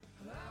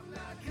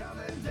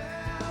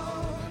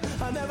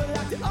I never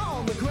left it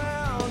on the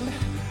ground.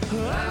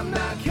 I'm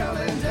not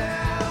coming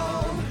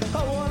down.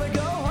 I wanna go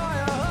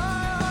higher,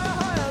 higher,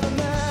 higher than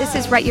that. This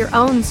is Write Your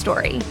Own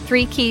Story,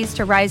 3 Keys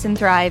to Rise and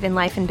Thrive in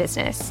Life and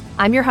Business.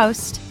 I'm your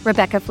host,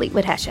 Rebecca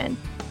Fleetwood-Hession.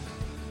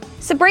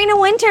 Sabrina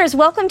Winters,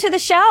 welcome to the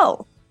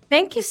show.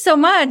 Thank you so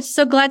much.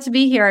 So glad to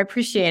be here. I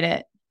appreciate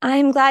it.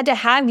 I'm glad to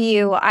have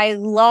you. I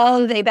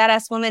love a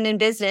badass woman in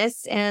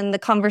business, and the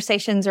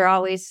conversations are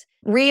always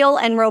real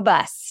and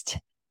robust.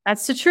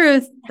 That's the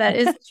truth. That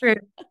is the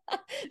truth.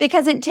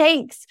 Because it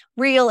takes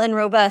real and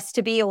robust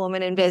to be a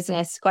woman in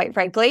business, quite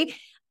frankly.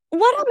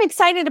 What I'm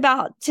excited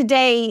about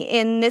today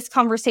in this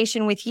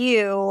conversation with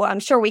you, I'm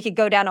sure we could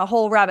go down a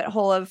whole rabbit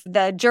hole of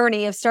the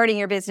journey of starting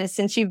your business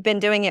since you've been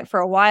doing it for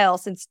a while,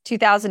 since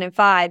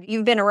 2005.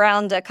 You've been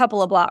around a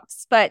couple of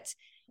blocks. But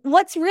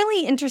what's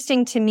really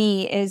interesting to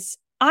me is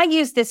I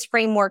use this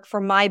framework for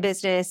my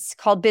business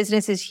called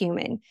Business is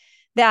Human,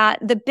 that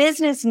the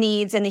business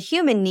needs and the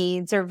human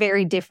needs are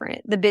very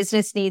different. The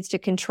business needs to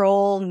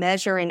control,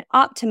 measure, and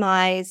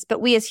optimize, but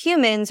we as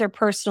humans are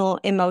personal,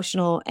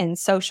 emotional, and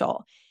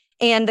social.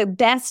 And the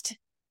best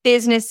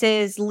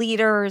businesses,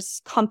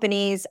 leaders,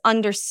 companies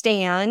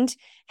understand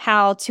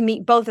how to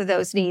meet both of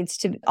those needs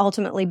to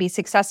ultimately be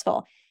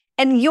successful.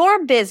 And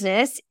your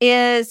business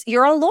is,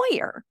 you're a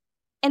lawyer.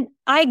 And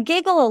I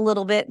giggle a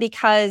little bit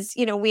because,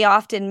 we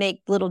often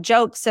make little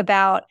jokes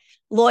about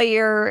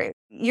lawyer.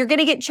 You're going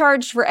to get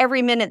charged for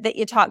every minute that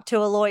you talk to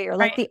a lawyer,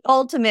 like the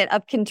ultimate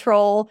of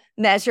control,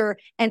 measure,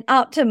 and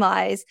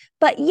optimize.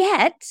 But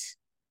yet,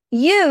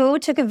 you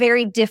took a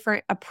very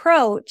different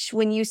approach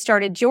when you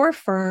started your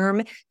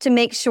firm to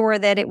make sure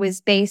that it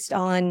was based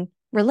on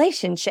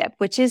relationship,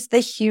 which is the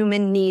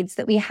human needs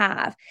that we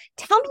have.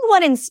 Tell me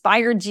what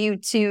inspired you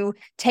to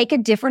take a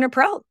different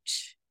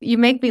approach. You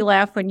make me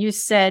laugh when you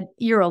said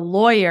you're a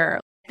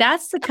lawyer.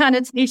 That's the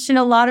connotation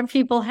a lot of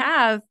people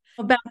have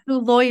about who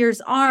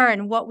lawyers are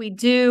and what we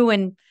do.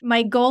 And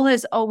my goal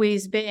has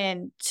always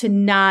been to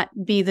not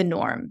be the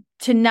norm,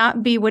 to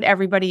not be what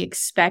everybody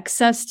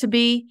expects us to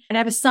be. And I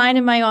have a sign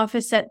in my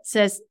office that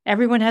says,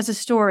 everyone has a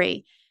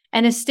story.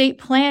 And estate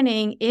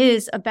planning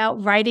is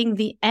about writing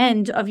the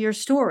end of your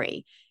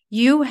story.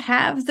 You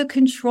have the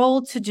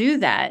control to do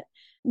that.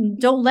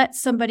 Don't let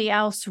somebody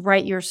else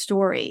write your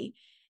story.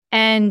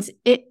 And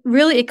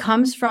it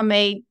comes from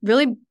a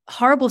really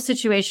horrible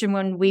situation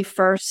when we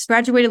first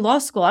graduated law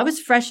school. I was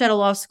fresh out of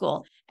law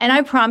school. And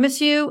I promise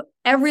you,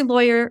 every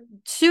lawyer,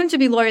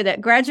 soon-to-be lawyer that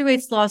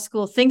graduates law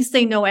school thinks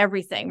they know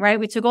everything,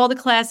 right? We took all the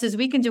classes.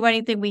 We can do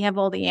anything. We have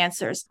all the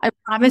answers. I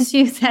promise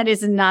you that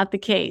is not the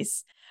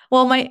case.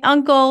 Well, my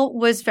uncle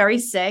was very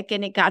sick,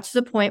 and it got to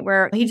the point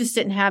where he just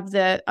didn't have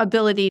the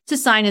ability to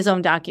sign his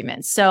own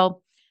documents.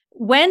 So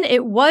when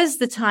it was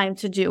the time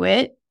to do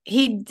it,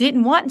 he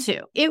didn't want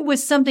to. It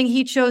was something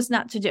he chose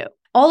not to do.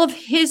 All of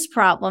his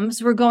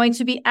problems were going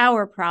to be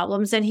our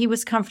problems, and he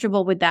was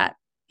comfortable with that.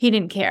 He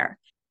didn't care.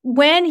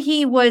 When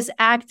he was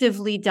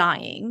actively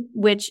dying,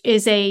 which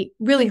is a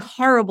really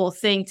horrible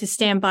thing to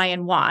stand by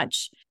and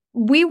watch,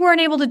 we weren't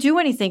able to do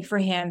anything for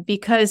him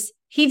because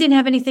he didn't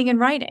have anything in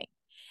writing.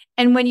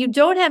 And when you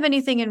don't have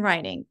anything in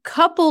writing,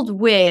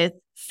 coupled with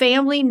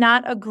family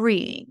not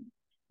agreeing,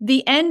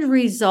 the end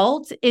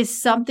result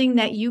is something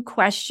that you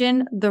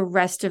question the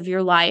rest of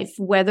your life,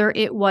 whether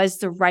it was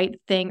the right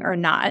thing or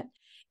not.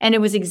 And it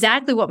was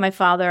exactly what my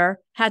father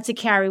had to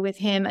carry with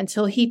him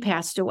until he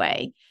passed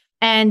away.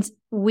 And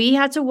we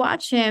had to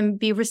watch him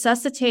be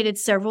resuscitated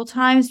several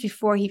times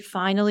before he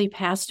finally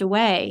passed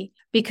away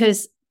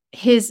because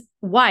his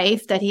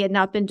wife, that he had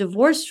not been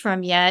divorced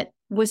from yet,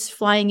 was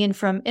flying in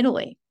from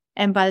Italy.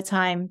 And by the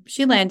time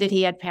she landed,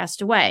 he had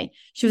passed away.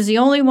 She was the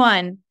only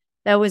one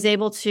that was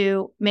able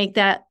to make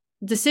that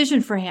decision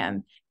for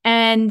him.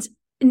 And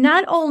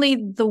not only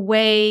the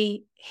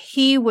way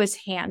he was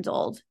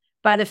handled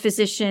by the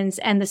physicians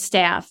and the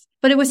staff,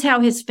 but it was how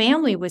his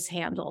family was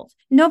handled.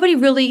 Nobody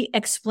really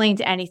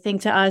explained anything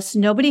to us.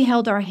 Nobody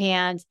held our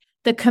hand.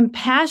 The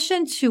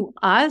compassion to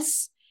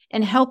us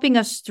and helping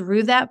us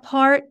through that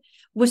part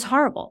was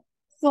horrible.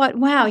 I thought,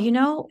 wow,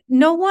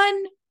 no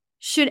one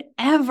should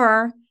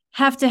ever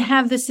have to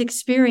have this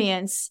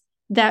experience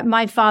that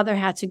my father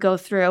had to go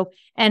through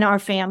and our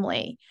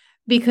family,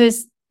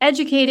 because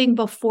educating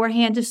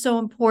beforehand is so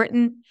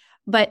important.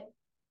 But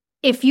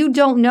if you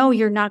don't know,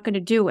 you're not going to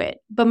do it.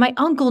 But my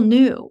uncle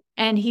knew,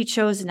 and he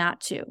chose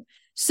not to.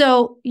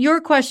 So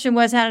your question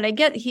was, how did I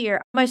get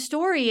here? My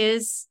story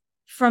is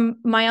from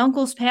my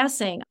uncle's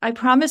passing. I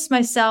promised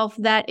myself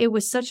that it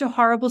was such a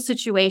horrible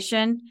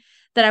situation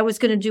that I was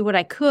going to do what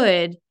I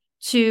could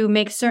to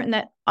make certain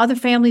that other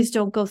families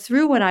don't go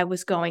through what I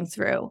was going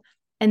through.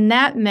 And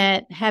that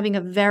meant having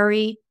a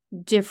very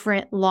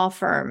different law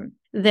firm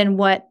than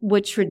what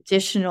would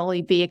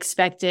traditionally be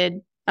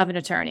expected of an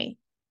attorney.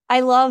 I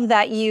love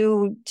that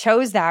you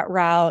chose that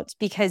route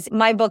because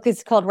my book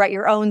is called Write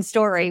Your Own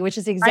Story, which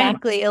is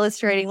exactly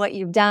illustrating what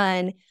you've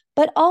done.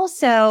 But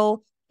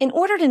also, in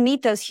order to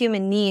meet those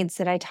human needs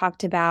that I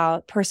talked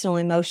about, personal,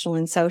 emotional,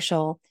 and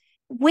social,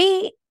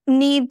 we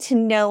need to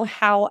know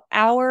how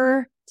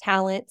our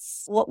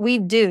talents, what we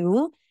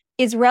do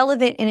is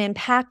relevant and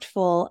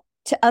impactful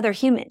to other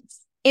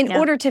humans in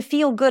order to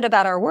feel good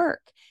about our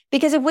work.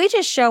 Because if we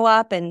just show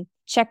up and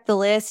check the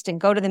list and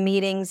go to the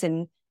meetings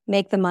and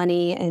make the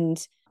money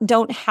and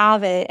don't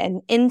have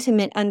an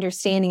intimate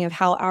understanding of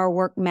how our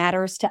work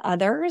matters to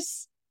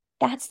others,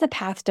 that's the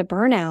path to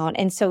burnout.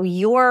 And so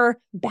your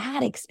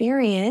bad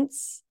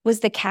experience was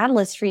the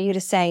catalyst for you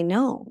to say,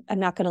 no, I'm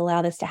not going to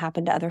allow this to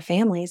happen to other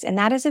families. And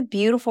that is a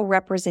beautiful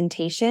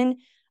representation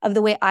of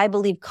the way I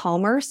believe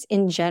commerce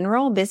in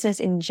general,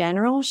 business in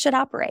general, should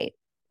operate.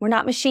 We're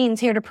not machines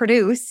here to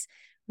produce.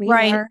 We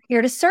are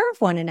here to serve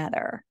one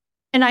another.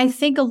 And I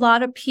think a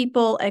lot of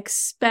people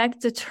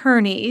expect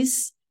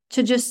attorneys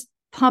to just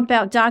pump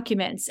out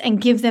documents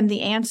and give them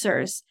the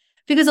answers,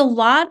 because a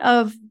lot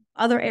of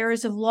other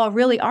areas of law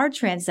really are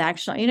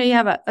transactional. You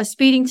have a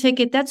speeding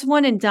ticket, that's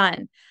one and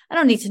done. I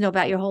don't need to know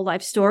about your whole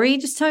life story.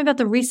 Just tell me about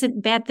the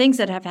recent bad things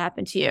that have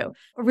happened to you.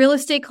 Real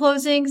estate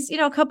closings,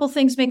 a couple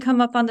things may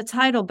come up on the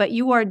title, but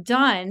you are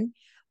done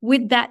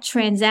with that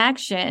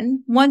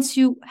transaction once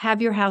you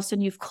have your house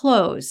and you've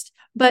closed.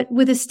 But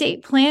with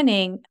estate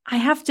planning, I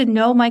have to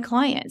know my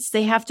clients.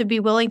 They have to be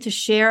willing to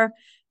share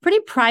pretty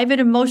private,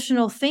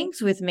 emotional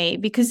things with me,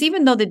 because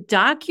even though the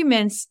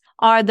documents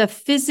are the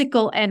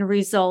physical end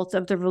result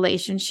of the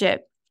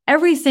relationship,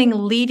 everything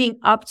leading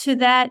up to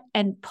that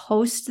and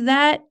post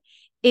that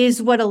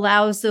is what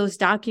allows those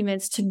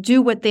documents to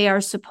do what they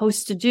are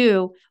supposed to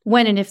do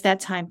when and if that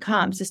time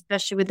comes,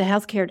 especially with the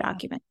healthcare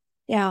document.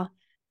 Yeah.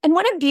 And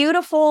what a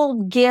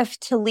beautiful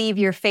gift to leave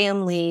your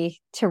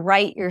family to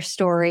write your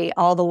story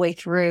all the way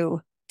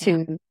through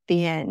to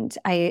the end.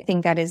 I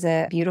think that is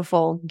a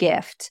beautiful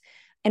gift.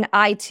 And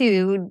I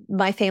too,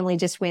 my family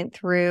just went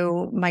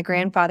through my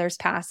grandfather's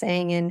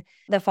passing and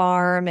the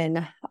farm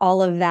and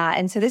all of that.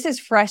 And so this is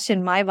fresh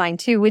in my mind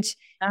too, which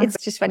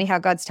it's just funny how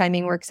God's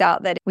timing works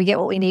out, that we get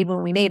what we need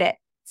when we need it.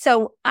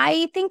 So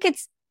I think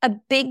it's a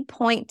big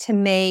point to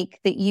make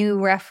that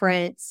you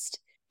referenced,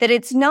 that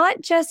it's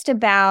not just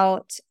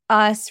about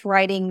us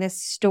writing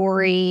this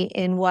story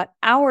in what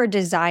our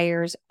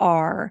desires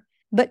are,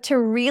 but to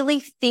really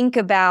think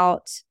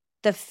about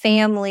the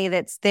family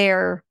that's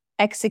there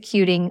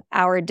executing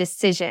our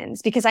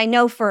decisions. Because I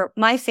know for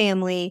my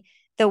family,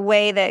 the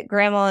way that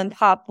Grandma and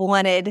Pop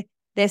wanted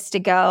this to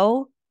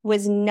go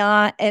was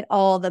not at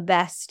all the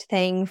best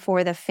thing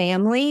for the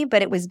family,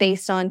 but it was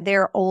based on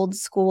their old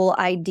school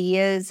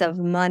ideas of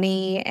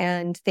money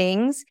and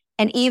things.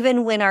 And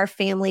even when our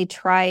family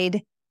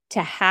tried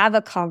to have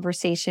a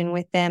conversation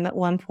with them at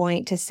one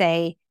point to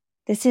say,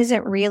 this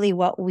isn't really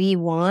what we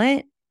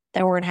want,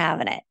 they weren't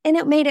having it. And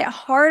it made it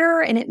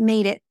harder and it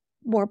made it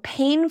more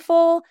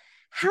painful.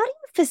 How do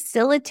you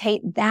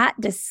facilitate that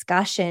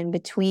discussion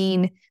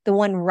between the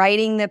one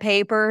writing the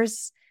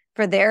papers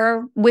for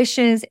their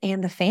wishes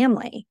and the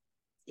family?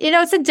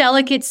 It's a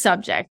delicate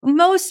subject.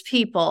 Most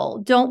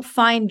people don't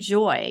find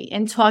joy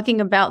in talking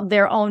about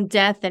their own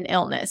death and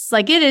illness.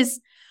 Like, it is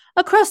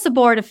across the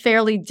board a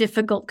fairly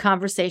difficult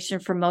conversation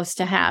for most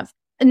to have.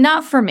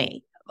 Not for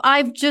me.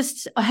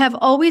 have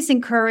always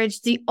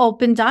encouraged the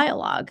open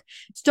dialogue.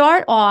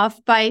 Start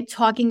off by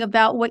talking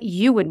about what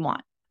you would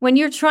want. When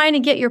you're trying to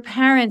get your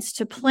parents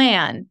to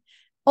plan,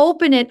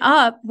 open it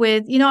up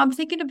with, I'm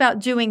thinking about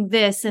doing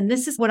this and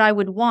this is what I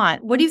would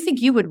want. What do you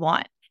think you would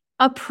want?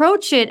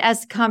 Approach it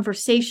as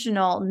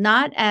conversational,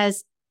 not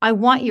as I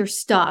want your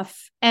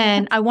stuff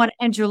and I want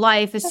to end your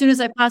life as soon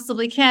as I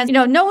possibly can.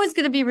 No one's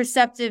going to be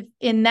receptive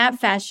in that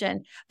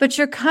fashion, but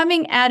you're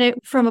coming at it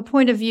from a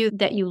point of view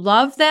that you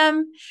love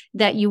them,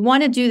 that you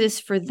want to do this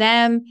for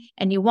them,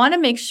 and you want to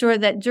make sure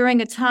that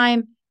during a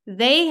time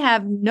they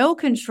have no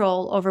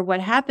control over what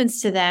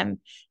happens to them,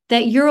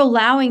 that you're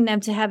allowing them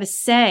to have a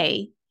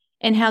say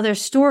in how their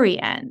story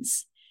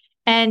ends.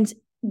 And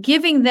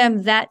giving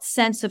them that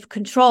sense of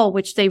control,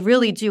 which they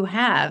really do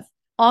have,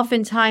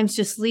 oftentimes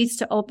just leads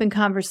to open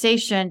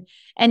conversation.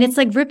 And it's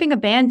like ripping a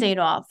Band-Aid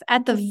off.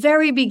 At the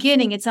very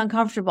beginning, it's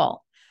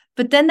uncomfortable.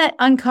 But then that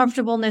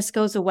uncomfortableness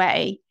goes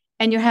away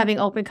and you're having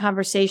open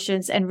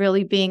conversations and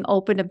really being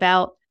open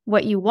about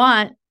what you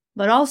want,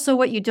 but also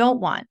what you don't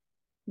want.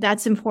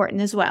 That's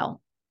important as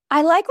well.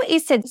 I like what you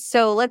said.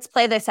 So let's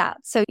play this out.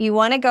 So you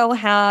want to go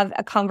have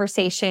a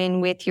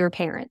conversation with your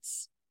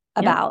parents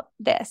about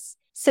this.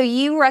 So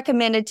you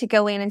recommended to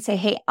go in and say,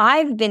 hey,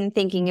 I've been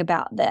thinking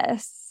about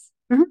this.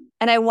 Mm-hmm.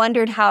 And I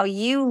wondered how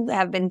you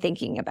have been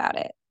thinking about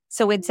it.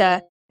 So it's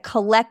a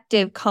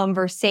collective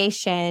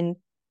conversation,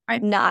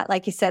 right? Not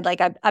like you said,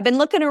 like I've been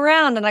looking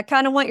around and I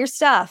kind of want your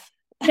stuff.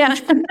 Yeah.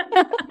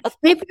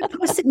 Maybe a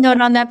Post-it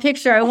note on that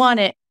picture. I want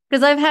it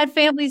because I've had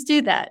families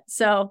do that.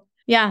 So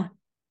yeah.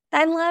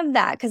 I love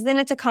that because then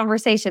it's a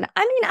conversation.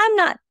 I mean, I'm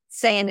not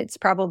saying it's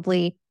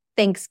probably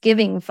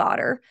Thanksgiving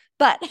fodder,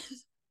 but...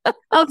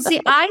 Oh,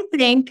 see, I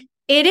think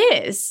it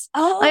is.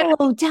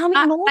 Oh, tell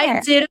me more. I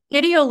did a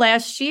video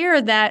last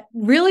year that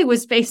really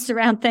was based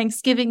around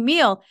Thanksgiving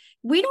meal.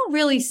 We don't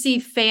really see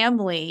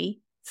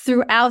family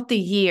throughout the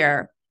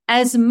year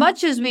as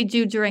much as we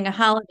do during a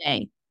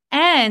holiday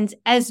and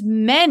as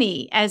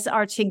many as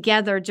are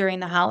together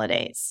during the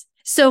holidays.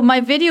 So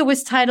my video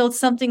was titled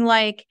something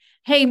like,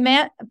 hey,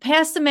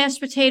 pass the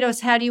mashed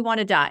potatoes. How do you want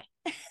to die?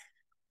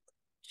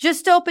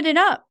 Just open it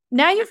up.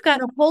 Now you've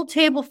got a whole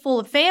table full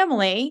of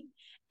family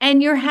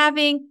and you're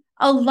having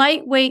a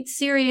lightweight,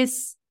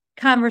 serious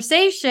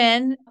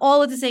conversation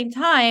all at the same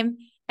time.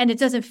 And it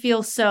doesn't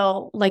feel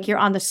so like you're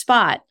on the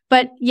spot.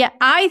 But yeah,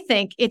 I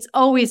think it's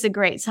always a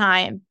great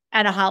time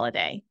at a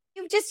holiday.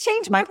 You've just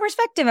changed my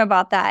perspective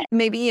about that.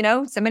 Maybe,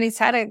 somebody's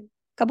had a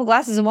couple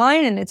glasses of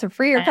wine and it's a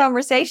freer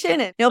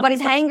conversation and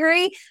nobody's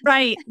hangry.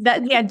 Right.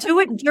 Do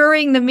it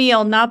during the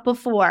meal, not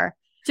before.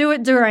 Do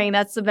it during.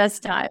 That's the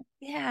best time.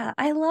 Yeah,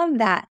 I love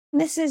that.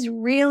 This is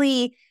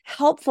really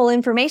helpful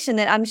information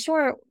that I'm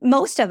sure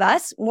most of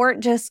us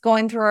weren't just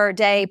going through our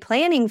day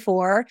planning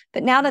for,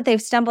 but now that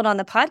they've stumbled on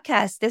the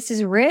podcast, this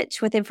is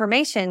rich with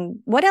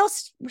information. What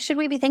else should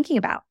we be thinking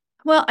about?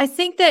 Well, I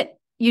think that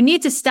you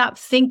need to stop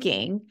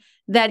thinking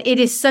that it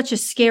is such a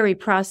scary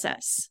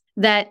process,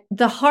 that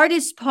the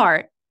hardest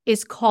part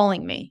is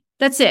calling me.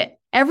 That's it.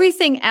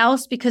 Everything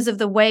else, because of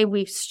the way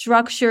we've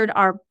structured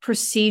our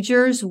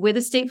procedures with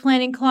estate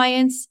planning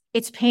clients,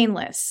 it's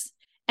painless.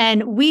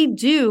 And we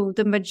do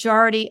the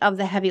majority of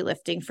the heavy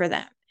lifting for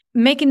them.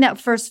 Making that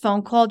first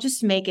phone call,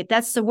 just make it.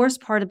 That's the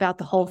worst part about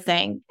the whole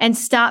thing. And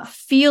stop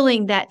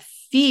feeling that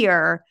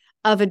fear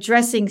of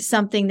addressing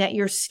something that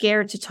you're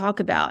scared to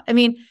talk about. I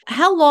mean,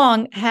 how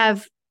long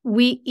have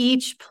we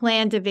each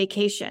planned a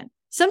vacation?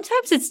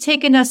 Sometimes it's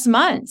taken us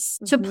months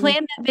to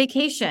plan that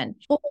vacation.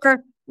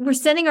 Or we're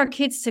sending our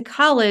kids to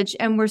college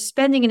and we're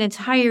spending an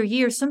entire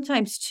year,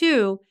 sometimes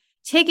two,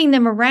 taking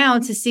them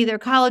around to see their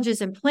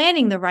colleges and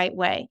planning the right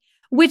way,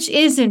 which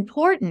is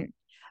important.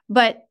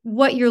 But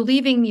what you're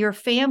leaving your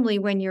family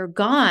when you're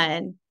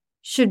gone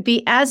should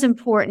be as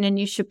important, and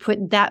you should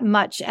put that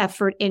much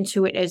effort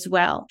into it as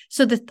well.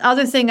 So the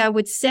other thing I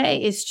would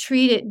say is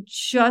treat it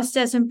just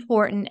as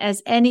important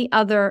as any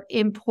other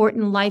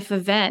important life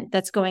event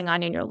that's going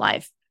on in your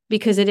life,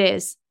 because it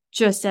is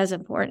just as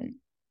important.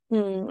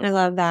 I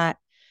love that.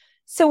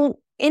 So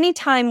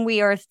anytime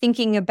we are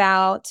thinking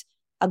about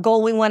a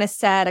goal we want to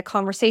set, a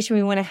conversation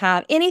we want to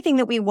have, anything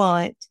that we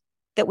want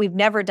that we've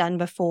never done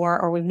before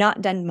or we've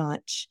not done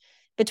much,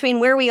 between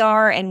where we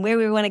are and where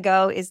we want to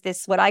go is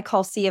this, what I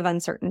call sea of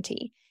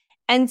uncertainty.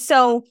 And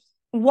so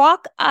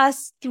walk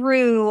us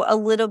through a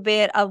little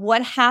bit of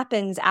what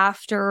happens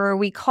after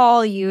we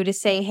call you to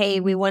say, hey,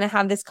 we want to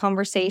have this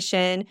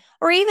conversation,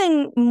 or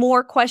even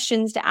more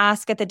questions to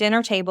ask at the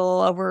dinner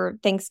table over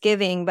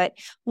Thanksgiving. But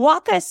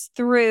walk us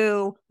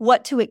through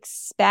what to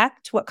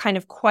expect, what kind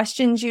of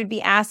questions you'd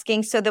be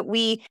asking so that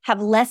we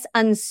have less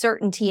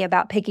uncertainty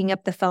about picking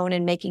up the phone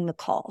and making the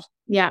call.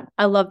 Yeah,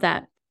 I love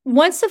that.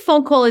 Once the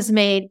phone call is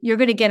made, you're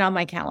going to get on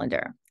my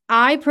calendar.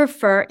 I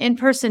prefer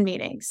in-person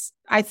meetings.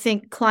 I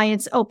think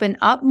clients open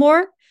up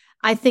more.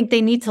 I think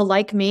they need to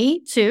like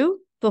me too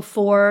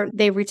before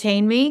they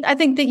retain me. I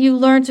think that you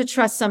learn to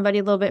trust somebody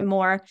a little bit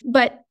more.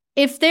 But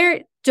if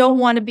they don't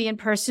want to be in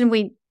person,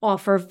 we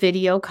offer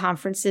video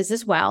conferences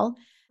as well.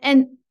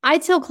 And I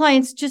tell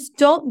clients, just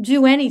don't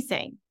do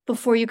anything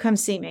before you come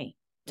see me.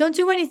 Don't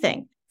do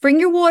anything. Bring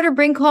your water,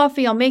 bring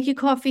coffee. I'll make you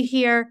coffee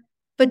here,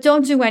 but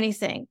don't do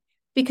anything.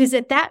 Because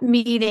at that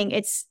meeting,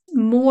 it's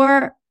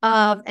more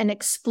of an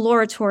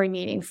exploratory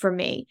meeting for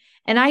me.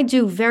 And I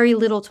do very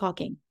little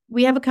talking.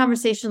 We have a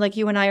conversation like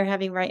you and I are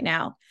having right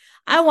now.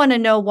 I want to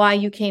know why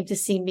you came to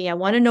see me. I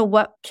want to know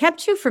what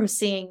kept you from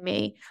seeing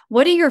me.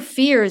 What are your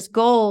fears,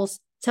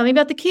 goals? Tell me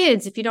about the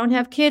kids. If you don't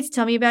have kids,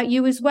 tell me about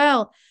you as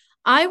well.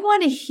 I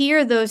want to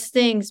hear those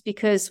things,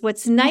 because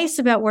what's nice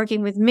about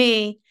working with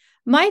me,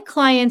 my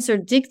clients are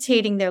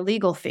dictating their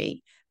legal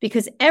fee,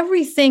 because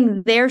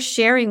everything they're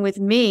sharing with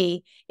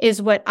me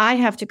is what I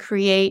have to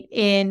create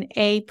in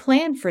a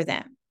plan for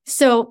them.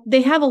 So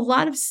they have a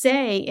lot of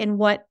say in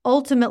what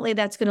ultimately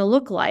that's going to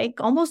look like,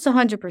 almost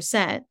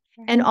 100%,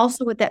 and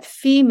also what that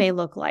fee may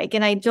look like.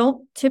 And I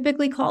don't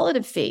typically call it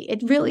a fee.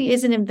 It really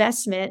is an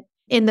investment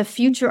in the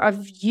future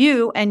of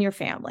you and your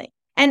family.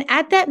 And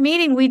at that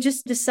meeting, we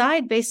just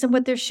decide based on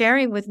what they're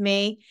sharing with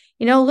me,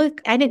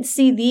 look, I didn't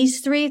see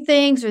these 3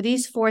 things or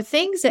these 4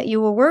 things that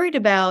you were worried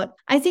about.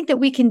 I think that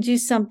we can do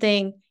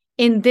something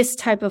in this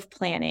type of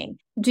planning.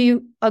 Do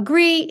you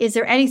agree? Is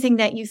there anything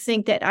that you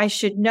think that I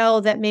should know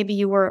that maybe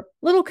you were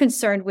a little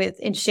concerned with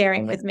in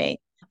sharing with me?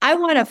 I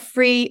want a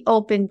free,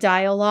 open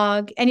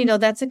dialogue. And,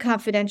 that's a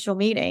confidential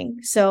meeting.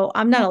 So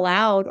I'm not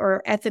allowed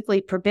or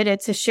ethically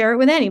permitted to share it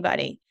with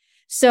anybody.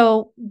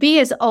 So be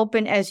as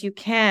open as you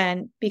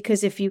can,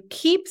 because if you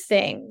keep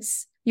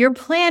things, your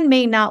plan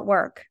may not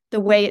work the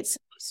way it's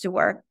supposed to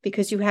work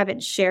because you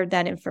haven't shared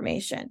that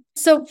information.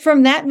 So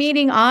from that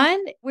meeting on,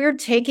 we're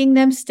taking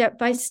them step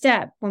by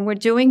step. When we're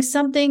doing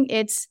something,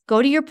 it's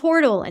go to your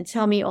portal and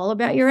tell me all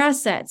about your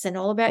assets and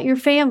all about your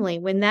family.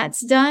 When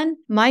that's done,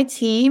 my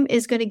team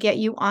is going to get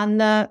you on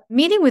the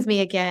meeting with me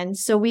again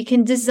so we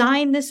can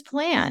design this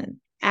plan.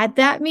 At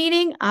that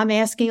meeting, I'm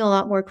asking a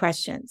lot more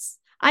questions.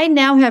 I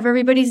now have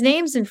everybody's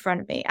names in front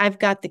of me. I've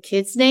got the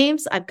kids'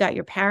 names. I've got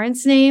your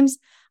parents' names.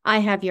 I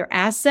have your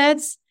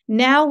assets.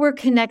 Now we're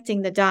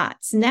connecting the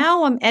dots.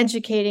 Now I'm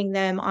educating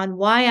them on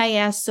why I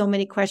asked so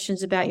many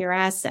questions about your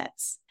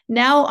assets.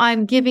 Now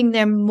I'm giving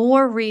them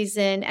more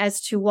reason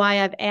as to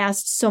why I've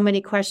asked so many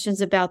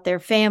questions about their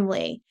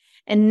family.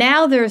 And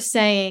now they're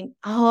saying,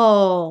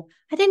 oh,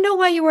 I didn't know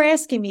why you were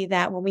asking me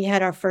that when we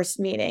had our first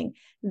meeting.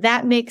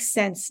 That makes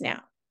sense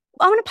now.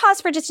 I want to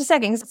pause for just a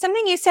second.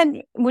 Something you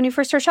said when you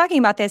first started talking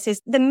about this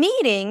is the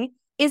meeting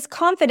is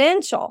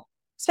confidential,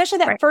 especially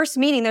that first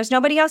meeting. There's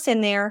nobody else in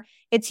there.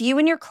 It's you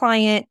and your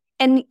client,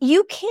 and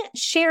you can't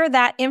share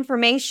that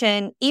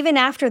information even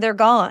after they're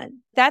gone.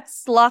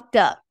 That's locked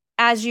up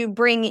as you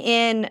bring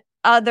in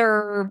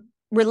other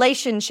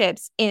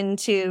relationships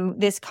into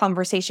this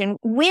conversation.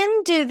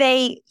 When do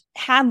they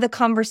have the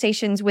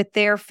conversations with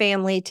their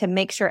family to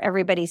make sure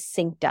everybody's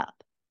synced up?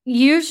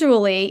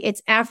 Usually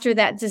it's after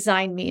that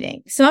design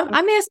meeting. So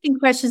I'm asking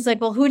questions like,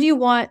 well, who do you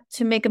want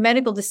to make a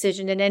medical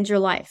decision and end your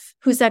life?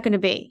 Who's that going to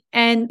be?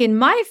 And in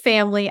my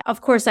family, of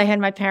course, I had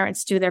my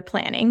parents do their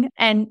planning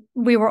and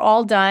we were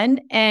all done.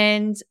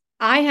 And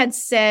I had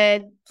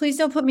said, please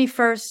don't put me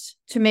first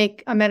to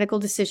make a medical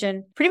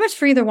decision, pretty much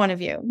for either one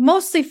of you,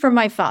 mostly for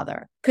my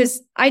father,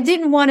 because I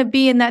didn't want to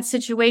be in that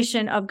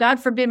situation of, God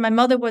forbid, my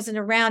mother wasn't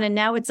around and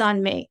now it's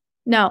on me.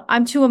 No,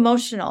 I'm too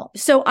emotional.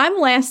 So I'm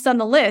last on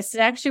the list.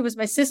 It actually was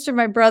my sister,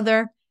 my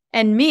brother,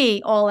 and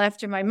me all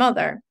after my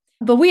mother.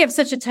 But we have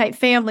such a tight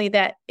family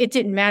that it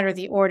didn't matter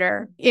the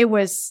order. It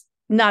was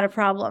not a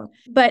problem.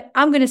 But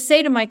I'm going to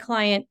say to my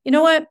client, you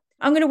know what?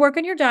 I'm going to work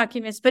on your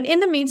documents. But in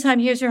the meantime,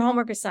 here's your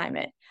homework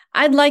assignment.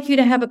 I'd like you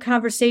to have a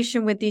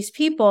conversation with these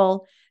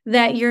people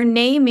that you're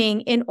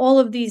naming in all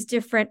of these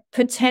different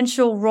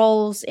potential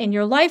roles in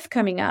your life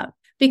coming up.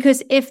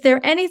 Because if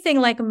they're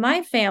anything like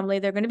my family,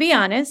 they're going to be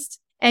honest.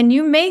 And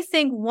you may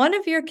think one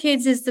of your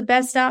kids is the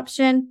best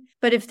option,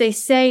 but if they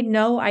say,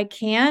 no, I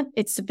can't,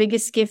 it's the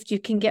biggest gift you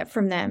can get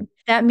from them.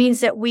 That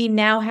means that we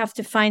now have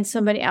to find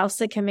somebody else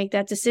that can make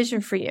that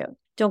decision for you.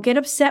 Don't get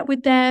upset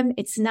with them.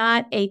 It's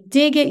not a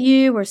dig at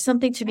you or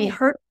something to be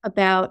hurt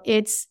about.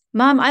 It's,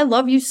 Mom, I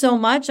love you so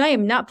much. I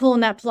am not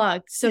pulling that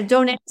plug. So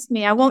don't ask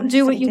me. I won't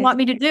do what you want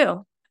me to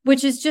do,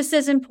 which is just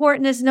as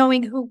important as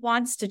knowing who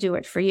wants to do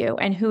it for you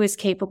and who is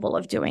capable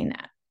of doing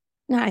that.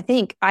 No, I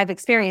think I've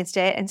experienced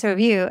it, and so have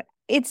you.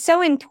 It's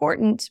so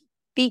important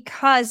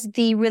because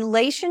the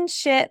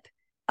relationship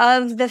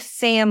of the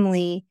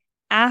family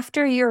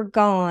after you're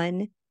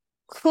gone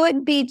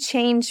could be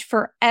changed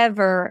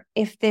forever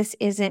if this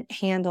isn't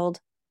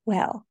handled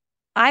well.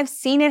 I've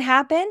seen it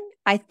happen.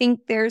 I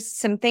think there's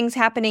some things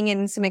happening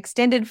in some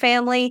extended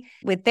family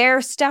with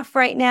their stuff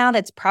right now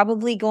that's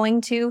probably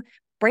going to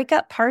break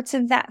up parts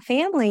of that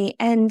family.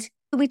 And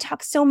we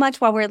talk so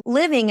much while we're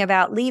living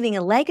about leaving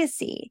a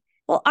legacy.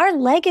 Well, our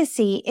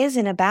legacy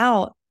isn't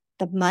about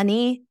the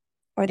money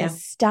or the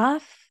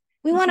stuff.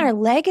 We want our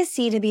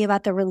legacy to be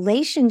about the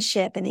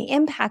relationship and the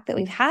impact that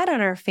we've had on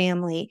our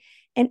family.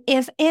 And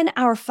if in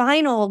our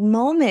final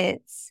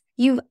moments,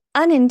 you've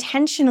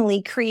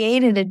unintentionally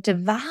created a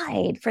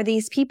divide for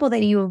these people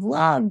that you have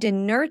loved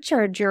and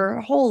nurtured your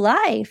whole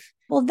life,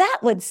 well, that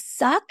would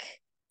suck.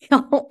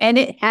 And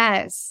it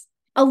has.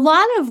 A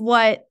lot of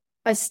what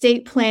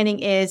estate planning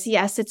is,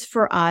 yes, it's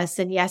for us.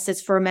 And yes,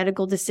 it's for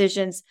medical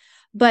decisions.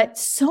 But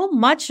so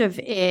much of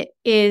it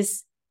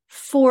is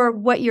for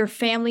what your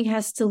family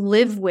has to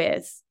live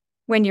with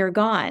when you're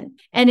gone.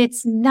 And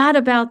it's not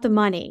about the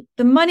money.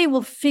 The money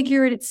will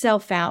figure it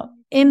itself out.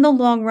 In the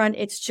long run,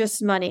 it's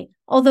just money,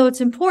 although it's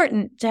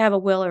important to have a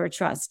will or a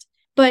trust.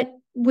 But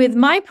with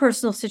my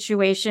personal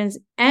situations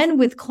and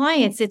with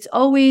clients, it's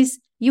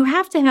always, you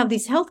have to have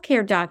these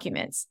healthcare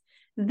documents.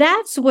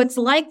 That's what's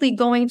likely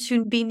going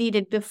to be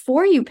needed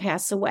before you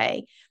pass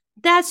away.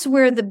 That's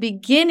where the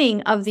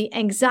beginning of the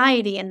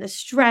anxiety and the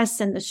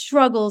stress and the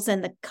struggles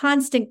and the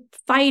constant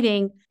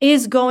fighting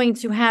is going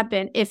to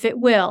happen, if it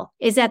will,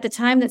 is at the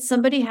time that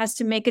somebody has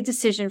to make a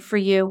decision for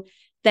you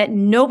that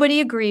nobody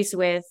agrees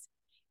with.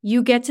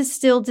 You get to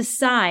still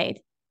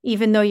decide,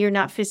 even though you're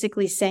not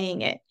physically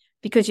saying it,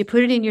 because you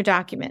put it in your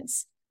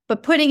documents.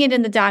 But putting it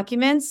in the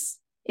documents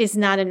is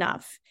not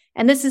enough.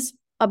 And this is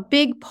a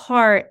big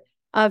part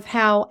of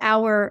how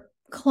our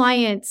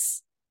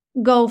clients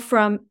go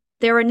from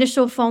their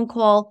initial phone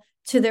call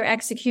to their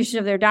execution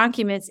of their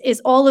documents,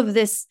 is all of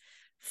this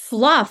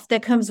fluff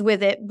that comes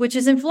with it, which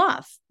isn't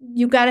fluff.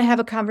 You got to have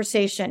a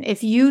conversation.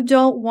 If you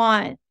don't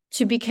want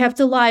to be kept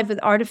alive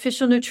with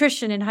artificial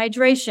nutrition and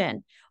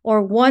hydration,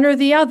 or one or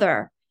the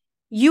other,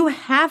 you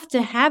have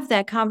to have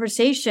that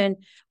conversation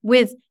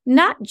with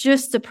not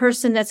just the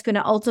person that's going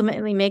to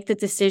ultimately make the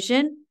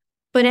decision,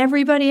 but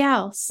everybody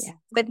else. Yeah.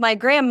 With my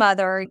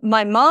grandmother,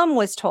 my mom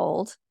was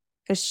told,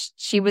 because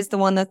she was the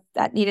one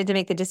that needed to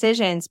make the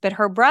decisions. But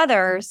her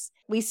brothers,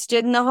 we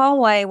stood in the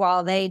hallway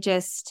while they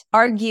just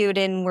argued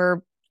and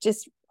were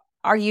just,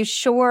 are you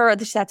sure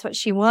that's what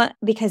she wants?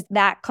 Because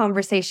that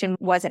conversation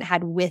wasn't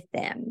had with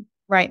them.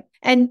 Right.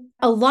 And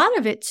a lot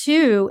of it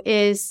too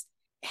is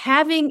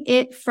having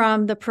it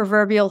from the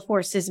proverbial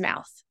horse's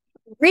mouth.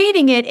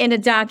 Reading it in a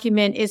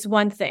document is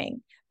one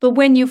thing. But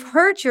when you've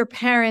heard your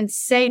parents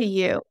say to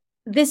you,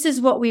 this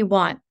is what we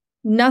want,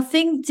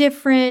 Nothing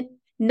different,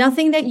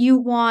 nothing that you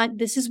want.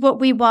 This is what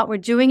we want. We're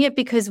doing it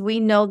because we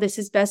know this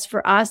is best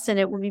for us and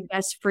it will be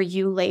best for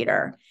you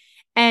later.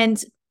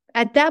 And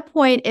at that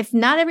point, if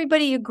not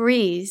everybody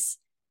agrees,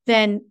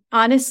 then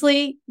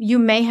honestly, you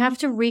may have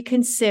to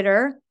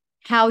reconsider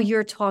how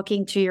you're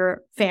talking to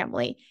your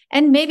family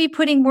and maybe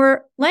putting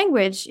more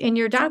language in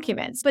your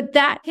documents. But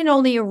that can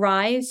only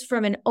arise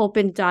from an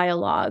open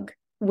dialogue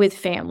with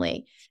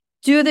family.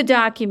 Do the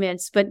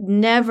documents, but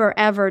never,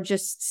 ever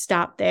just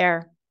stop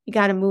there. You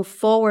got to move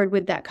forward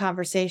with that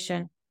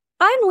conversation.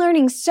 I'm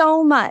learning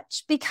so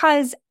much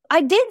because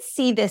I did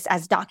see this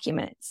as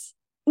documents.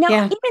 Now,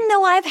 even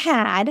though I've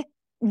had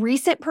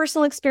recent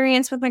personal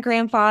experience with my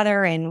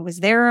grandfather and was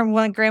there when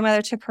my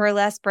grandmother took her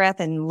last breath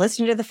and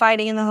listened to the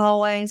fighting in the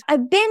hallways,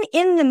 I've been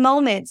in the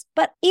moments,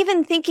 but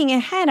even thinking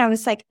ahead, I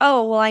was like,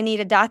 oh, well, I need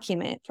a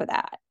document for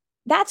that.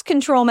 That's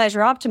control, measure,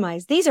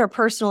 optimize. These are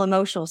personal,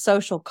 emotional,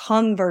 social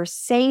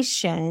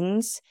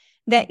conversations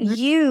that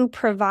you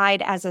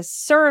provide as a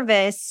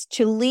service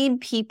to lead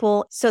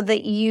people so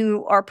that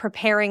you are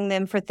preparing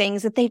them for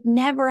things that they've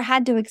never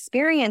had to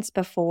experience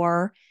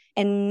before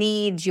and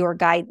need your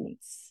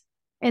guidance.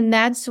 And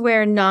that's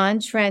where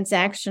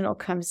non-transactional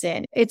comes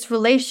in. It's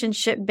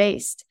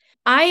relationship-based.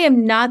 I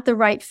am not the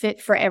right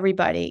fit for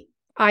everybody.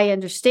 I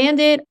understand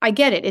it. I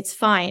get it. It's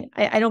fine.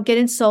 I don't get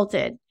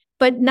insulted.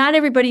 But not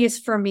everybody is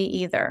for me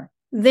either.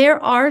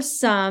 There are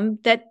some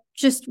that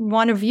just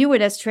want to view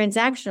it as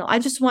transactional. I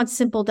just want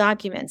simple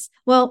documents.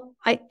 Well,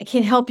 I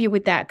can't help you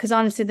with that because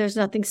honestly, there's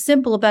nothing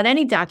simple about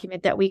any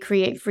document that we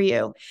create for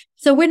you.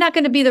 So we're not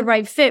going to be the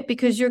right fit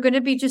because you're going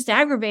to be just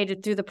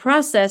aggravated through the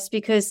process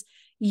because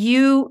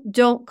you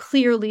don't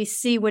clearly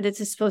see what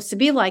it's supposed to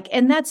be like.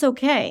 And that's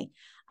okay.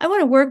 I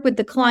want to work with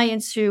the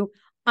clients who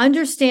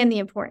understand the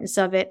importance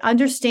of it,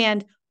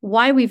 understand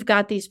why we've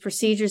got these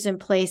procedures in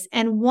place,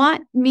 and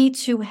want me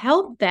to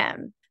help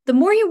them. The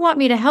more you want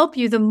me to help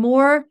you, the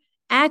more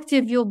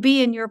active you'll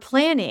be in your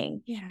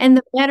planning and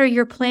the better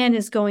your plan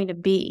is going to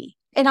be.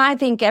 And I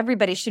think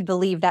everybody should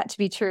believe that to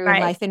be true in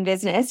life and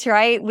business,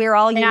 right? We're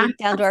all unique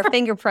down to our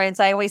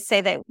fingerprints. I always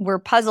say that we're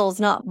puzzles,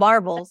 not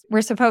marbles.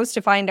 We're supposed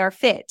to find our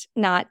fit,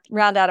 not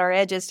round out our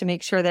edges to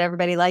make sure that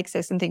everybody likes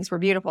us and thinks we're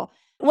beautiful.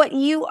 What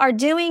you are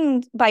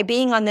doing by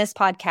being on this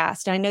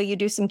podcast, and I know you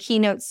do some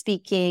keynote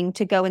speaking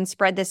to go and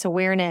spread this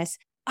awareness.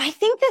 I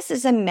think this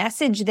is a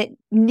message that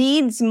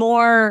needs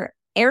more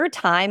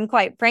airtime,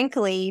 quite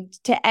frankly,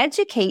 to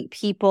educate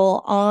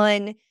people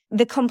on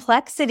the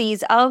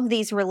complexities of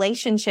these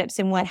relationships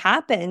and what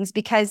happens,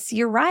 because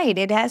you're right,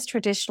 it has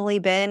traditionally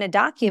been a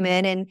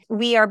document and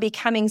we are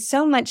becoming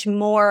so much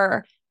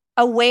more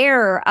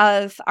aware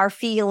of our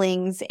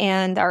feelings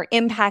and our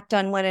impact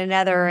on one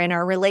another and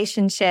our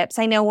relationships.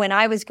 I know when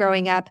I was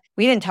growing up,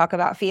 we didn't talk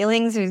about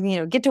feelings,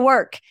 get to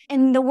work.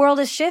 And the world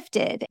has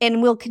shifted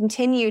and will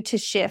continue to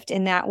shift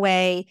in that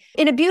way,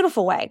 in a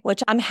beautiful way,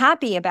 which I'm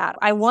happy about.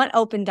 I want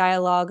open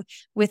dialogue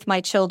with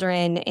my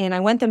children and I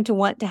want them to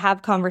want to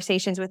have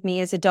conversations with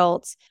me as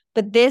adults.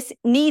 But this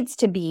needs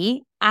to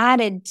be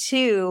added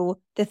to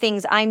the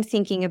things I'm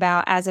thinking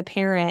about as a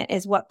parent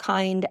is what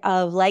kind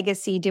of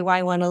legacy do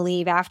I want to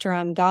leave after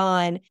I'm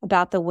gone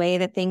about the way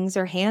that things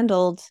are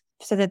handled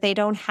so that they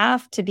don't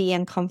have to be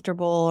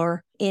uncomfortable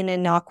or in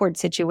an awkward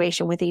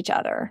situation with each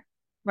other.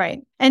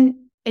 Right. And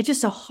it's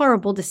just a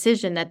horrible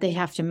decision that they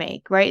have to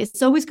make, right?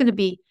 It's always going to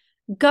be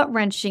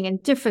gut-wrenching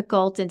and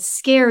difficult and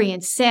scary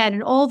and sad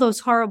and all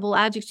those horrible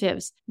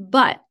adjectives.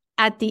 But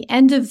at the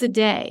end of the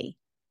day,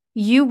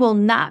 you will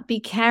not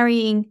be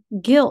carrying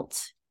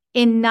guilt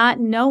in not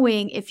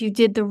knowing if you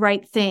did the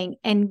right thing.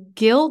 And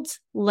guilt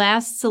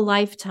lasts a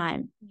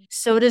lifetime.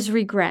 So does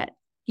regret.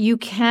 You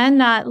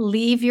cannot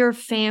leave your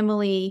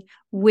family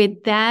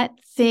with that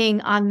thing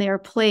on their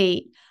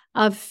plate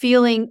of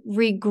feeling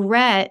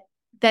regret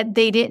that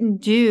they didn't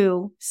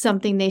do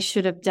something they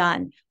should have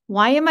done.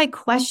 Why am I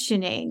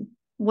questioning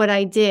what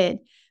I did?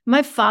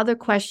 My father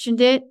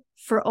questioned it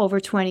for over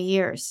 20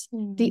 years.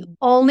 The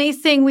only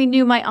thing we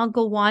knew my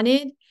uncle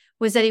wanted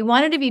was that he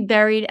wanted to be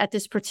buried at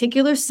this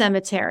particular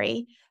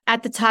cemetery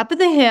at the top of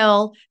the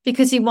hill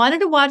because he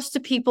wanted to watch the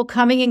people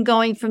coming and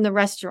going from the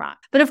restaurant.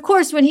 But of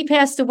course, when he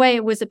passed away,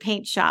 it was a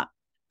paint shop,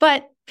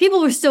 but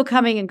people were still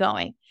coming and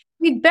going.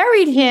 We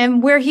buried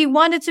him where he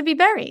wanted to be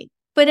buried,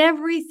 but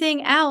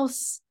everything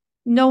else,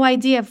 no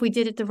idea if we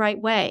did it the right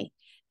way.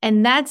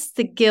 And that's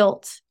the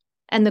guilt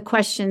and the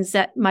questions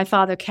that my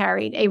father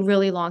carried a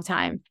really long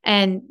time.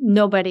 And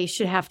nobody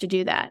should have to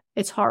do that.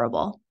 It's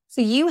horrible. So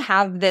you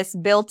have this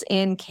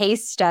built-in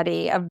case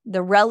study of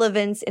the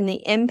relevance and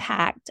the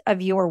impact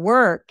of your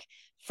work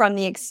from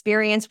the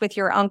experience with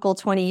your uncle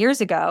 20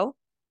 years ago.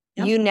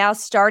 Yep. You now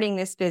starting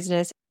this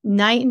business.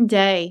 Night and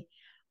day.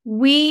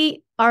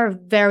 We are a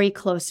very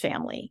close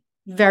family,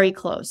 very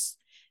close.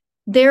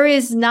 There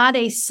is not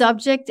a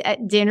subject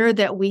at dinner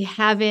that we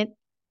haven't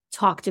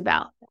talked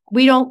about.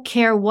 We don't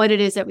care what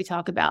it is that we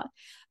talk about.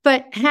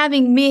 But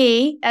having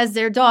me as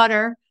their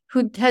daughter,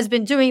 who has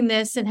been doing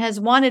this and has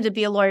wanted to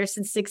be a lawyer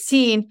since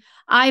 16,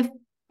 I've,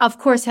 of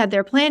course, had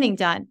their planning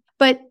done.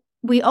 But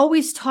we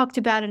always talked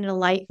about it in a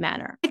light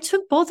manner. I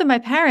took both of my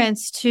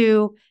parents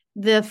to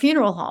the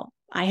funeral home.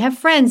 I have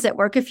friends that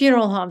work at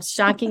funeral homes,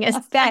 shocking as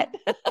that,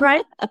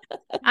 right?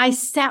 I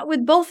sat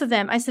with both of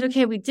them. I said,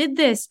 okay, we did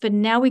this, but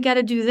now we got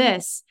to do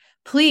this.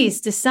 Please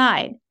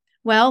decide.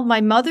 Well,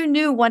 my mother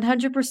knew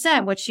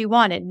 100% what she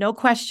wanted, no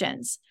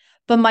questions.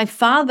 But my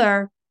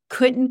father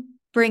couldn't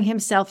bring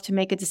himself to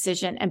make a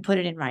decision and put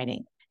it in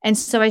writing. And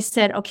so I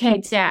said, okay,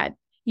 Dad,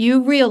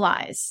 you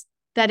realize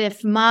that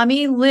if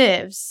mommy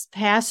lives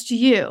past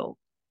you,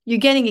 you're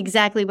getting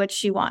exactly what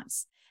she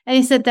wants. And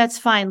he said, that's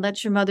fine.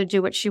 Let your mother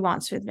do what she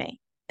wants with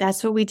me.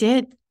 That's what we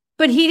did.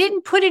 But he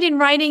didn't put it in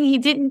writing. He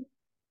didn't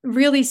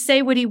really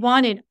say what he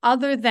wanted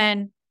other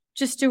than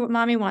just do what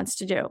mommy wants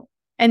to do.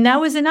 And that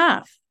was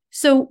enough.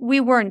 So we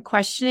weren't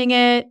questioning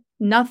it,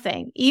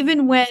 nothing.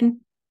 Even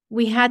when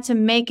we had to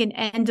make an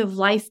end of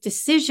life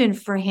decision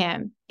for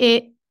him,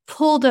 it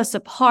pulled us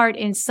apart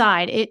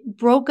inside. It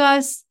broke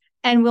us,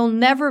 and we'll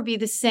never be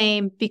the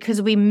same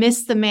because we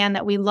miss the man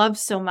that we love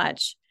so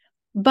much.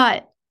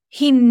 But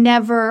he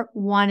never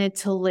wanted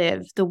to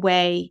live the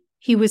way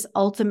he was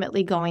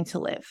ultimately going to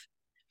live.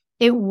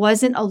 It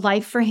wasn't a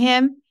life for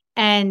him,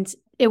 and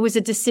it was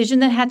a decision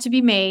that had to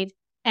be made.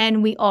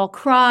 And we all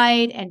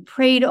cried and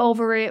prayed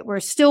over it. We're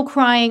still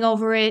crying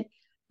over it,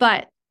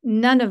 but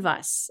none of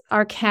us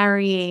are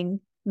carrying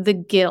the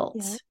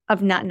guilt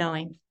of not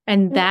knowing.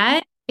 And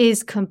that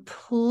is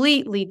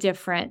completely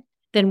different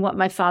than what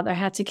my father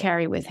had to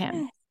carry with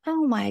him.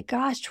 Oh my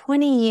gosh,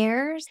 20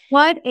 years.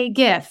 What a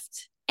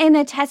gift. And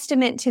a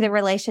testament to the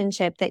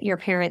relationship that your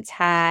parents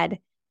had,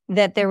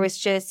 that there was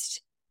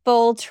just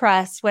full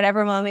trust,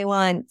 whatever mommy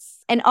wants.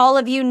 And all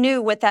of you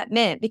knew what that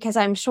meant, because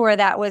I'm sure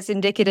that was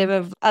indicative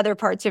of other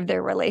parts of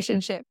their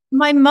relationship.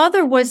 My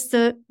mother was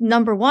the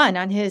number one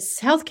on his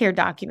healthcare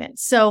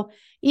documents. So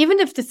even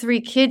if the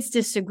three kids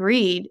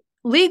disagreed,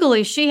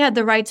 legally, she had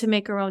the right to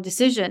make her own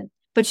decision,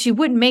 but she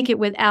wouldn't make it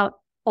without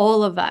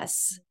all of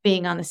us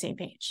being on the same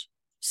page.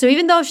 So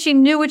even though she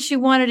knew what she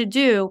wanted to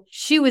do,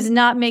 she was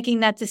not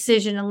making that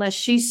decision unless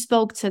she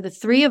spoke to the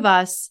three of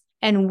us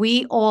and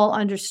we all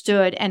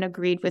understood and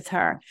agreed with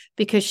her,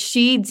 because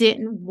she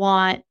didn't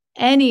want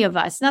any of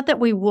us, not that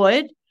we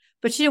would,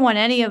 but she didn't want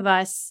any of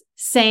us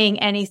saying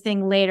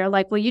anything later,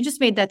 like, well, you just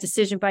made that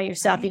decision by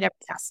yourself. You never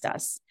asked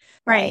us.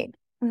 Right.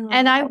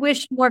 And I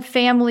wish more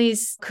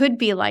families could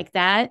be like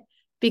that,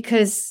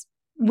 because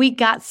we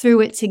got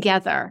through it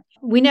together.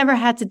 We never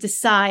had to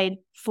decide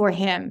for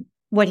him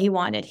what he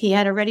wanted. He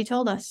had already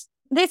told us.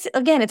 This,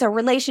 again, it's a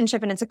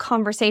relationship and it's a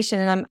conversation.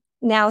 And I'm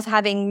now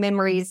having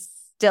memories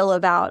still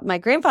about my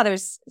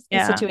grandfather's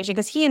situation,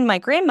 because he and my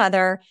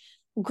grandmother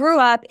grew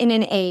up in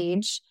an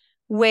age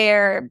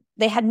where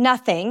they had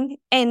nothing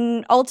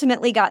and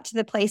ultimately got to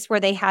the place where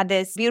they had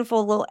this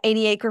beautiful little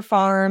 80-acre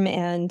farm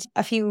and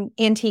a few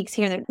antiques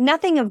here and there.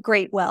 Nothing of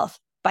great wealth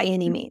by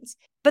any means.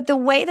 But the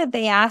way that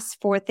they asked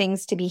for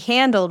things to be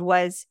handled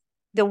was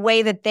the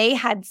way that they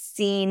had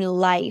seen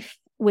life,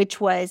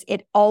 which was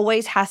it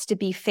always has to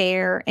be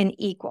fair and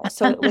equal.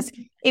 So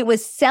it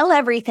was sell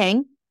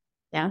everything,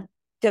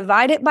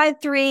 divide it by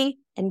 3,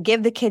 and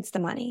give the kids the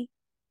money.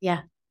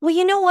 Yeah. Well,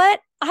 you know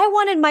what? I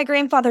wanted my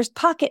grandfather's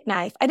pocket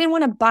knife. I didn't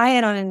want to buy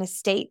it on an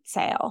estate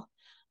sale.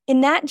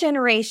 In that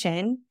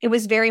generation, it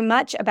was very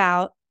much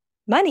about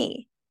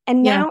money.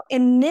 And now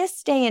in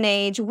this day and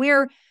age,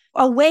 we're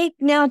awake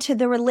now to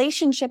the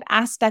relationship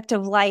aspect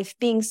of life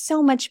being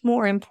so much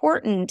more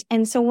important.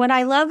 And so what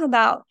I love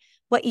about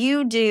what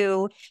you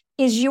do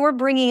is you're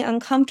bringing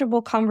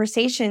uncomfortable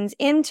conversations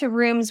into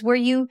rooms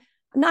where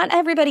not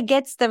everybody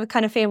gets the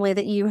kind of family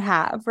that you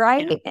have,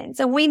 right? Yeah. And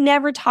so we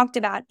never talked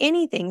about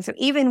anything. So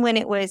even when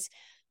it was,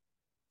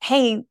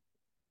 hey,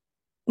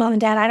 Mom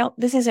and Dad,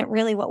 this isn't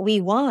really what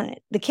we want.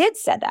 The kids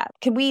said that.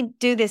 Could we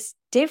do this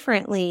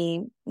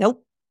differently?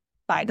 Nope.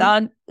 By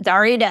God, it's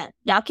already done.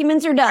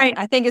 Documents are done. Right.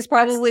 I think is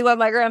probably what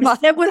my grandma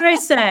said. What I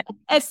said.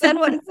 I said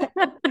what I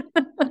said.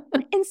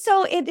 And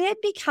so it did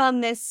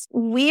become this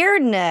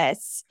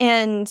weirdness.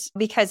 And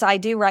because I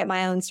do write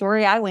my own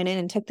story, I went in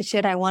and took the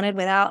shit I wanted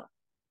without.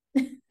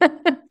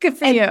 Good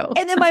for you.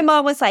 And then my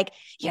mom was like,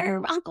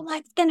 your Uncle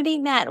Mike's going to be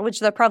mad, which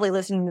they're probably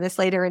listening to this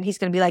later. And he's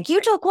going to be like,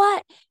 you took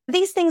what?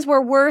 These things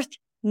were worth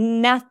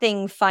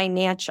nothing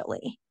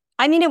financially.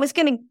 I mean, it was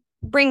going to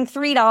bring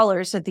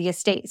 $3 at the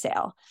estate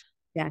sale.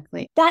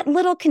 Exactly. That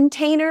little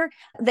container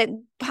that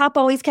Pop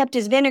always kept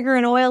his vinegar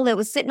and oil that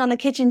was sitting on the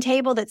kitchen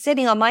table that's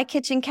sitting on my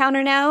kitchen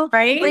counter now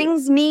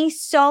brings me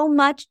so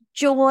much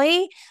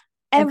joy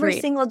every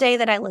single day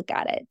that I look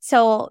at it.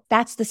 So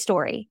that's the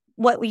story.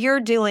 What you're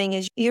doing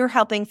is you're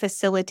helping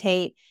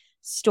facilitate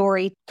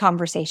story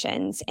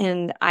conversations.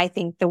 And I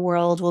think the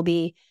world will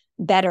be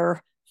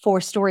better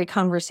for story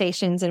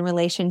conversations and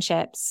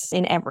relationships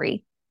in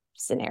every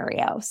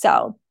scenario.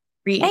 So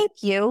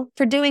thank you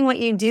for doing what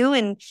you do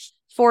and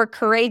for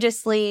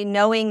courageously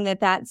knowing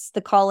that that's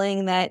the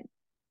calling that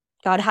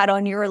God had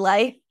on your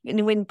life.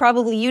 And when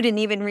probably you didn't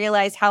even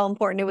realize how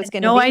important it was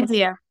going to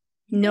be.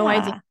 No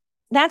idea.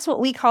 That's what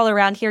we call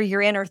around here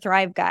your inner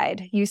thrive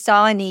guide. You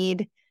saw a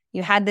need,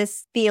 you had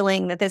this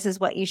feeling that this is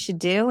what you should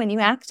do and you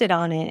acted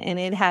on it, and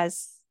it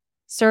has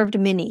served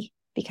many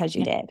because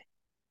you did.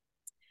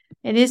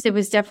 It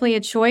was definitely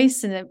a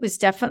choice, and it was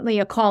definitely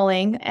a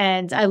calling.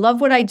 And I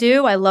love what I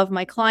do. I love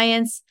my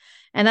clients,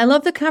 and I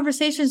love the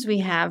conversations we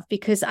have,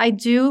 because I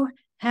do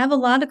have a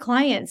lot of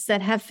clients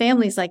that have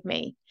families like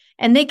me,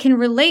 and they can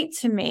relate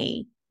to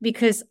me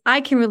because I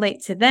can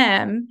relate to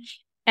them.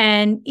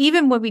 And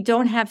even when we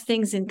don't have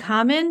things in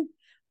common,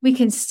 we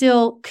can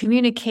still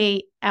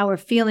communicate our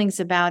feelings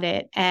about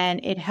it,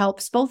 and it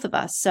helps both of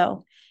us.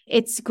 So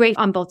it's great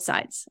on both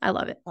sides. I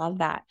love it. Love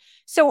that.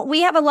 So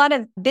we have a lot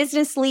of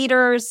business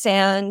leaders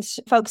and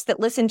folks that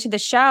listen to the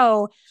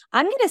show.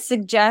 I'm going to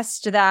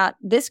suggest that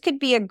this could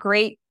be a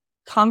great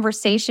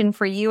conversation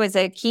for you as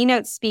a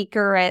keynote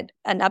speaker at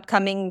an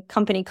upcoming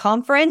company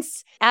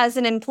conference, as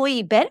an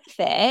employee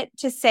benefit,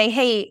 to say,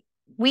 hey,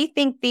 we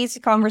think these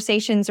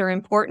conversations are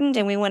important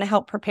and we want to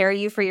help prepare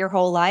you for your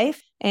whole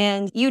life.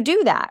 And you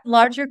do that.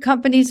 Larger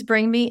companies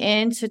bring me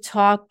in to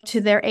talk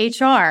to their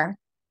HR,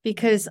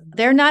 because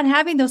they're not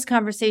having those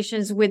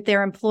conversations with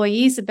their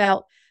employees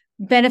about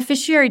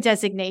beneficiary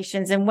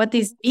designations and what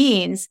these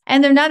means.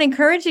 And they're not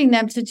encouraging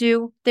them to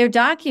do their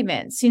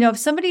documents. If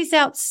somebody's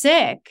out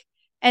sick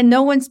and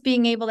no one's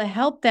being able to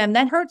help them,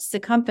 that hurts the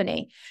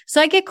company.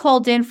 So I get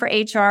called in for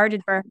HR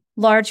for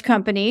large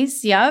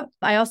companies. Yep.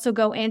 I also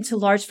go into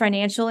large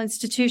financial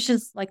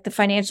institutions, like the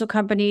financial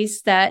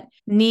companies that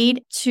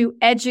need to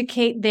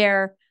educate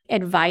their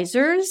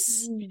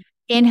advisors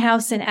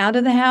in-house and out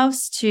of the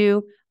house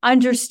to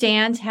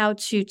understand how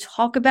to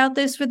talk about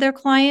this with their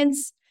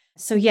clients.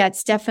 So yeah,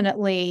 it's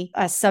definitely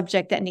a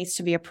subject that needs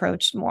to be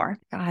approached more.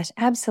 Gosh,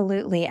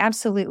 absolutely.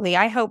 Absolutely.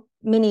 I hope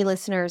many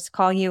listeners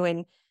call you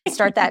and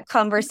start that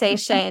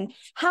conversation.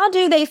 How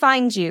do they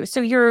find you?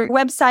 So your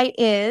website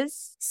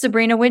is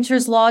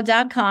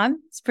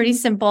SabrinaWintersLaw.com. It's pretty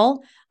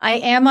simple. I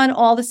am on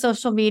all the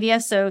social media.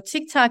 So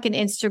TikTok and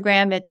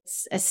Instagram,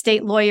 it's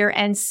Estate Lawyer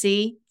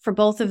NC for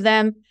both of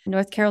them.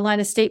 North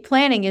Carolina Estate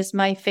Planning is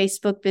my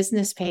Facebook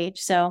business page.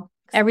 So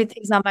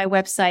everything's on my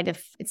website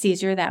if it's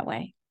easier that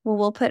way. Well,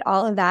 we'll put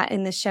all of that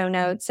in the show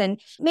notes. And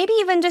maybe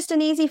even just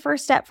an easy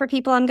first step for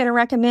people I'm going to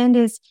recommend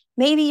is,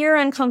 maybe you're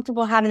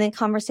uncomfortable having the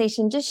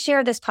conversation. Just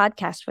share this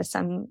podcast with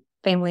some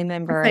family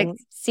member and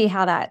see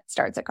how that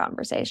starts a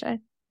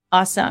conversation.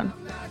 Awesome.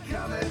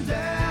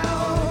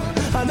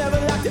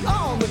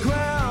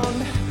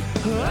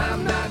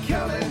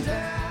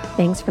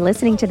 Thanks for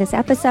listening to this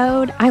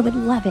episode. I would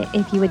love it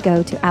if you would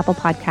go to Apple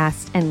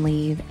Podcasts and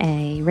leave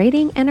a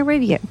rating and a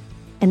review.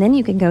 And then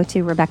you can go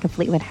to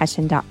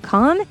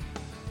RebeccaFleetwoodHessian.com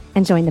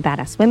and join the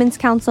Badass Women's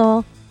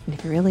Council. And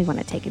if you really want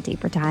to take a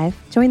deeper dive,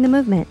 join the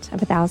movement of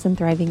 1,000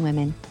 thriving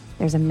women.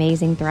 There's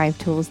amazing Thrive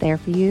tools there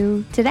for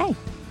you today.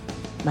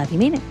 Love you,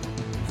 mean it.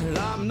 And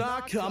I'm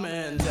not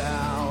coming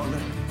down.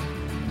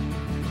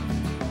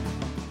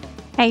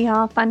 Hey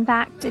y'all, fun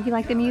fact, if you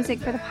like the music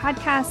for the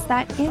podcast,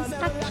 that is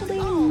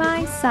actually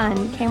my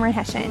son, Cameron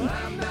Hessian.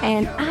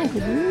 And I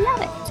would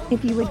love it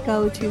if you would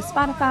go to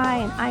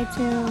Spotify and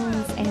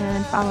iTunes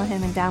and follow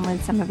him and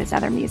download some of his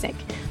other music.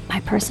 My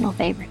personal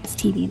favorite is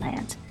TV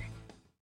Land.